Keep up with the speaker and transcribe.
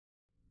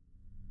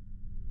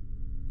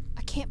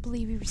can't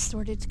believe you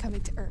restored it to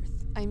coming to Earth.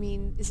 I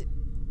mean, is it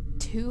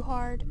too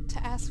hard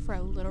to ask for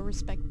a little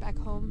respect back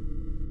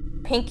home?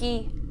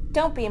 Pinky,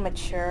 don't be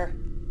immature.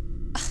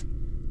 Ugh,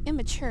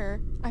 immature?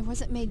 I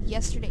wasn't made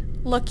yesterday.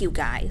 Look, you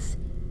guys.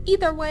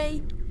 Either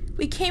way,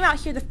 we came out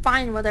here to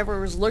find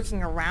whatever was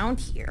lurking around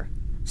here.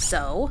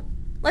 So,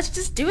 let's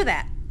just do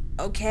that,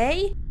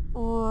 okay?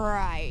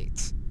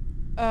 Right.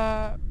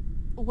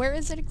 Where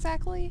is it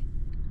exactly?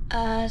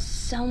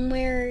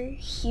 Somewhere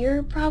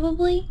here,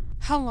 probably?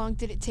 How long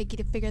did it take you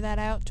to figure that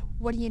out?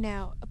 What are you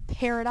now, a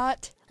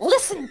paradot?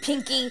 Listen,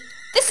 Pinky,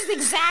 this is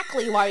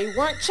exactly why we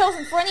weren't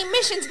chosen for any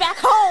missions back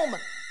home!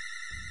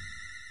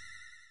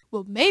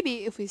 Well,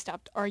 maybe if we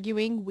stopped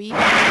arguing, we...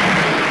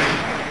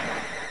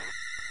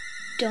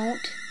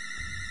 Don't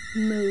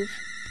move.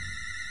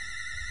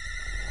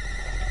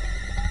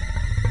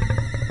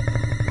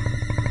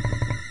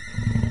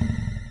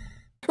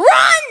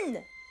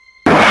 Run!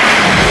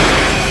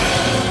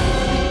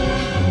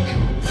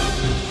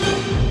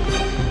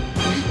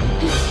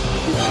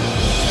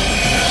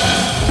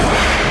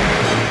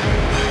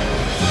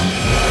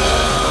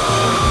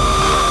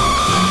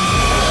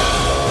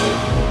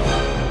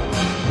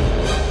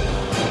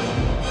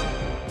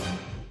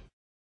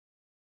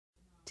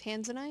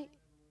 Tanzanite?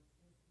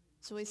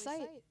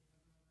 Suicide?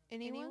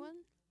 Anyone?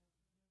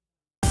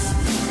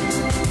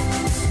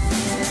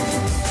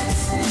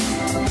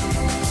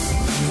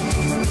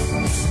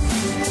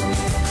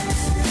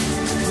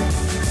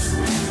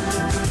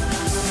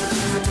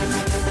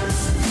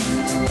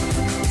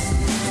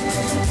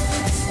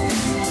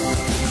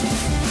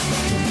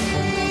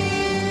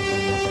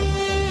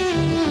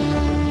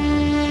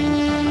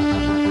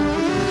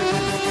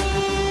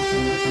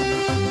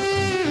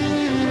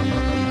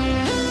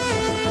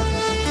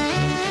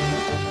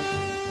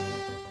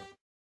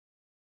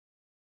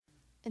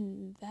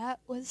 And that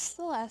was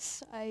the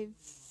last I've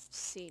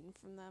seen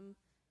from them.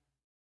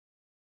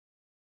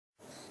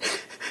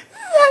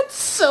 That's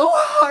so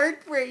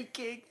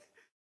heartbreaking.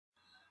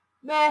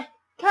 Meh,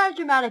 kinda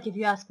dramatic if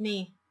you ask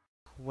me.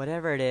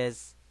 Whatever it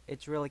is,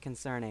 it's really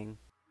concerning.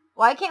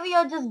 Why can't we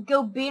all just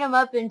go beat them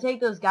up and take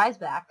those guys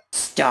back?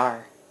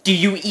 Star, do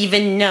you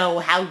even know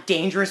how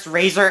dangerous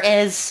Razor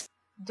is?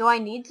 Do I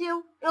need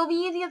to? It'll be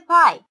easy as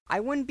pie. I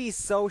wouldn't be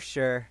so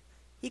sure.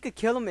 He could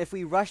kill him if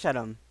we rush at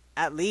him.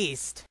 At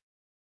least.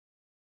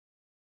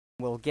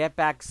 We'll get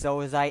back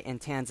Zoazite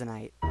and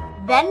Tanzanite.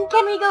 Then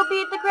can we go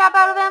beat the crap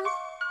out of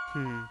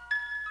them?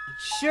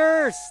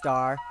 Sure,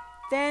 Star.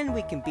 Then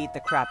we can beat the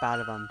crap out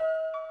of them.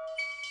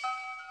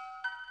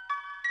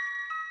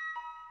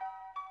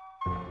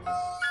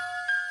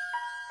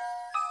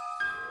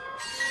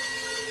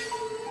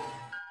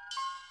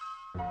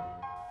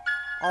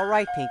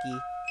 Alright, Pinky.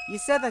 You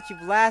said that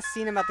you've last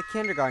seen him at the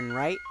kindergarten,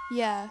 right?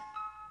 Yeah,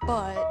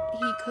 but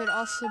he could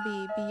also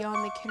be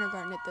beyond the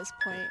kindergarten at this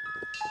point.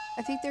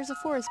 I think there's a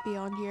forest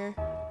beyond here.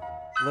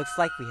 Looks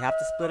like we have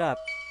to split up.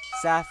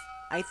 Saf,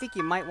 I think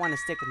you might want to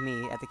stick with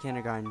me at the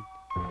kindergarten.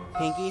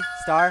 Pinky,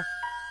 Star,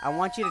 I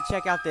want you to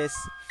check out this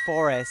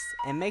forest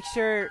and make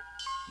sure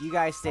you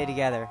guys stay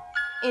together.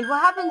 And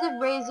what happens if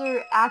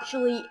Razor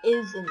actually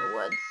is in the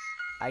woods?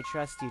 I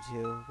trust you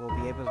two.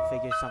 We'll be able to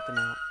figure something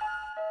out.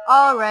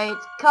 Alright,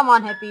 come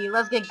on Hippie,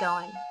 let's get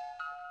going.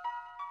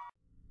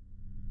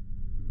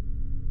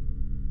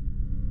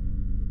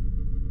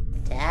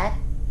 Dad?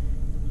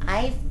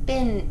 I've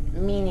been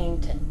meaning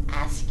to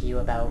ask you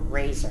about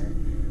Razor.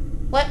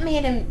 What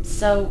made him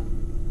so,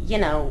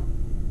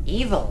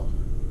 evil?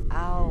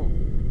 I'll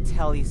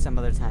tell you some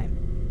other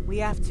time. We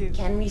have to...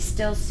 Can we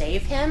still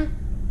save him?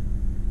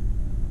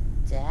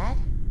 Dad?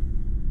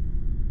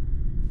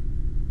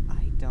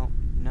 I don't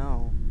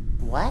know.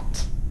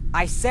 What?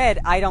 I said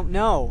I don't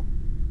know!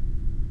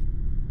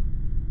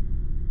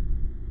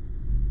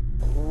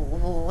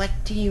 What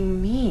do you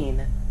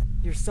mean?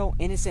 You're so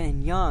innocent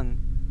and young.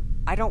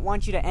 I don't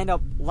want you to end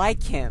up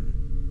like him.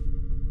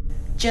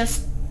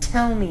 Just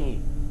tell me,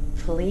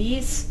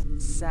 please?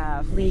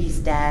 Saf... Please,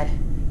 Dad.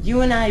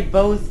 You and I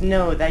both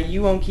know that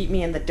you won't keep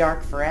me in the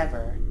dark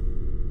forever.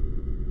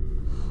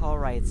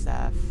 Alright,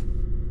 Saf.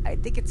 I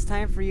think it's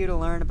time for you to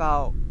learn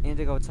about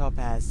Indigo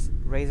Topaz,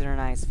 Razor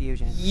and Ice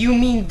fusion. You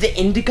mean the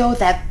indigo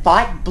that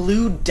fought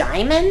Blue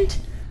Diamond?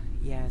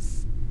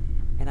 Yes.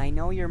 And I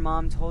know your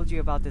mom told you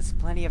about this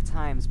plenty of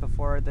times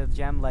before the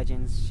gem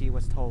legends she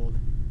was told.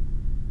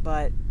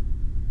 But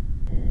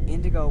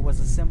Indigo was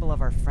a symbol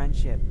of our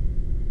friendship,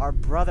 our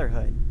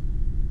brotherhood.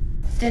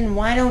 Then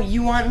why don't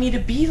you want me to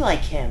be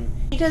like him?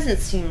 He doesn't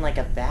seem like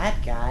a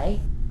bad guy.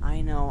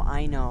 I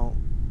know.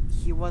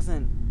 He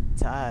wasn't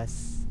to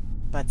us,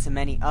 but to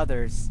many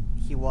others,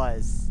 he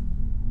was.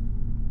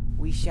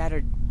 We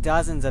shattered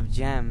dozens of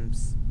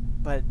gems,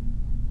 but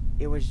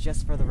it was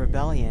just for the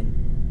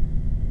rebellion.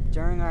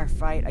 During our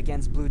fight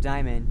against Blue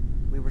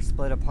Diamond, we were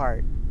split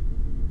apart.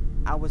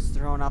 I was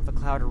thrown off the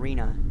Cloud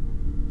Arena.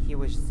 He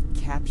was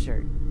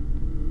captured.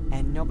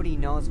 And nobody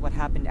knows what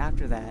happened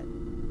after that.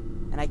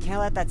 And I can't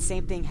let that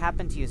same thing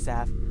happen to you,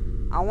 Saf.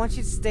 I want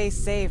you to stay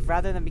safe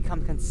rather than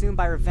become consumed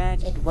by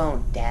revenge. It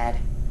won't, Dad.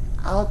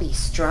 I'll be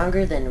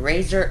stronger than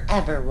Razor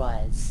ever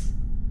was.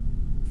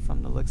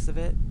 from the looks of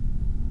it,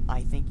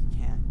 I think you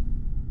can.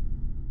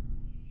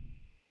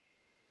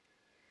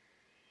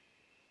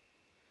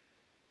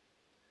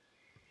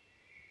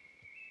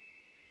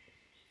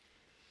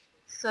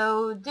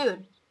 So,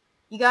 dude,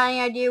 you got any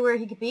idea where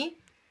he could be?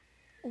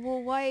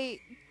 Well, why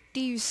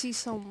do you seem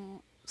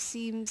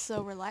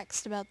so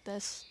relaxed about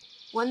this?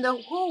 When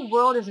the whole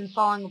world isn't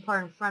falling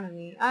apart in front of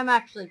me, I'm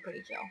actually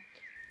pretty chill.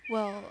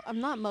 Well, I'm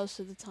not most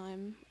of the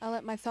time. I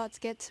let my thoughts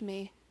get to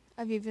me.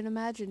 I've even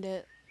imagined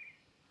it.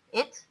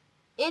 It?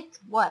 It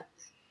what?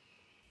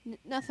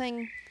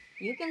 Nothing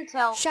You can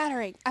tell.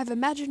 shattering. I've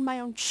imagined my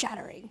own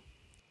shattering.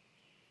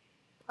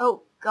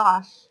 Oh,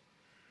 gosh.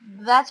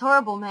 That's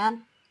horrible,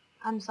 man.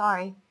 I'm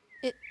sorry.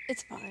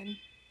 It's fine.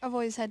 I've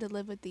always had to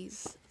live with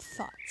these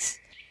thoughts.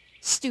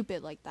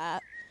 Stupid like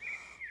that.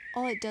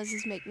 All it does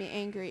is make me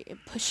angry and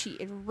pushy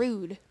and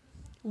rude.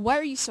 Why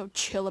are you so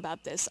chill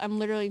about this? I'm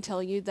literally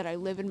telling you that I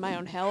live in my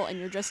own hell and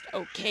you're just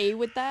okay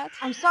with that?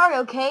 I'm sorry,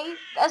 okay?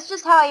 That's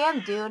just how I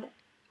am, dude.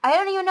 I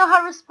don't even know how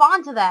to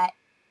respond to that.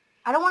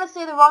 I don't want to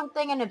say the wrong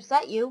thing and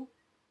upset you.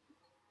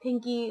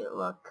 Pinky,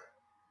 look.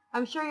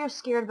 I'm sure you're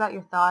scared about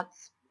your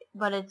thoughts,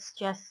 but it's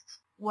just,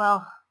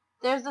 well,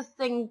 there's this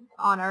thing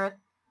on Earth.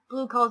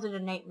 Blue calls it a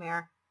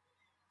nightmare.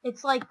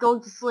 It's like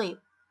going to sleep,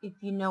 if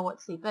you know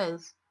what sleep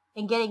is,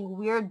 and getting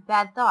weird,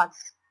 bad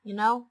thoughts, you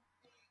know?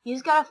 You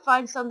just gotta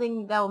find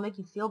something that will make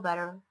you feel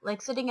better,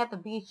 like sitting at the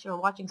beach or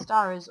watching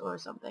stars or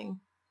something.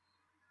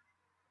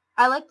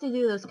 I like to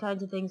do those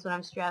kinds of things when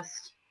I'm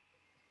stressed.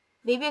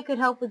 Maybe it could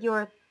help with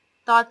your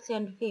thoughts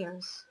and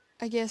fears.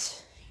 I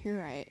guess you're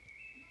right.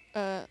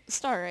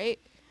 Star, right?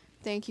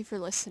 Thank you for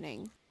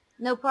listening.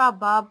 No prob,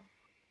 Bob.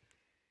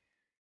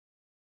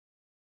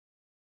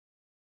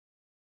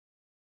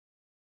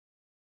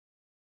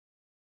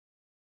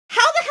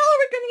 How the hell are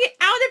we gonna get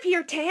out of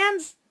here,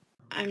 Tans?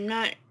 I'm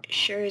not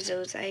sure,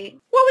 Zozite.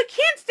 Well, we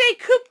can't stay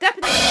cooped up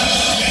in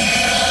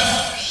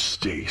the...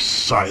 Stay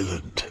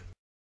silent.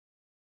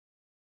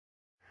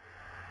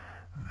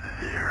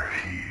 They're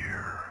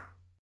here.